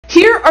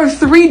Here are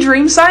 3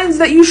 dream signs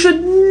that you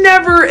should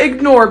never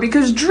ignore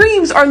because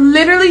dreams are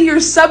literally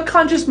your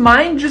subconscious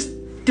mind just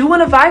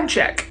doing a vibe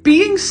check.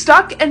 Being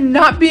stuck and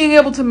not being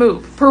able to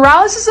move.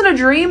 Paralysis in a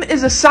dream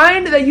is a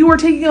sign that you are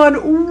taking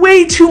on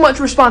way too much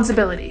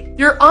responsibility.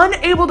 You're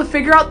unable to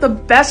figure out the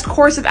best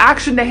course of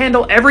action to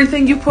handle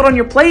everything you put on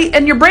your plate,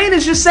 and your brain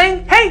is just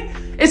saying, hey,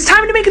 it's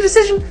time to make a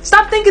decision.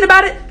 Stop thinking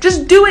about it.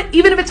 Just do it,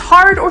 even if it's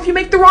hard or if you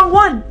make the wrong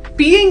one.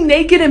 Being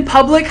naked in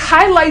public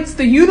highlights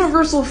the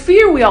universal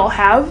fear we all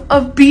have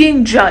of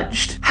being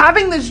judged.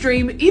 Having this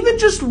dream, even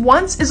just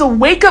once, is a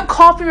wake-up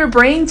call from your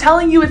brain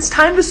telling you it's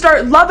time to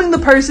start loving the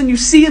person you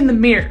see in the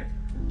mirror.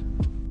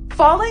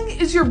 Falling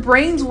is your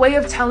brain's way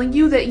of telling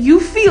you that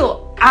you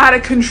feel out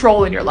of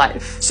control in your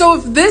life. So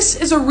if this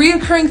is a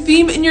reoccurring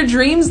theme in your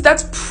dreams,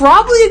 that's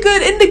probably a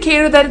good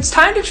indicator that it's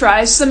time to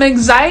try some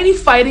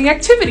anxiety-fighting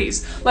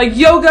activities like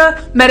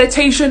yoga,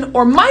 meditation,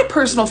 or my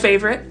personal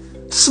favorite,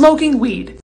 smoking weed.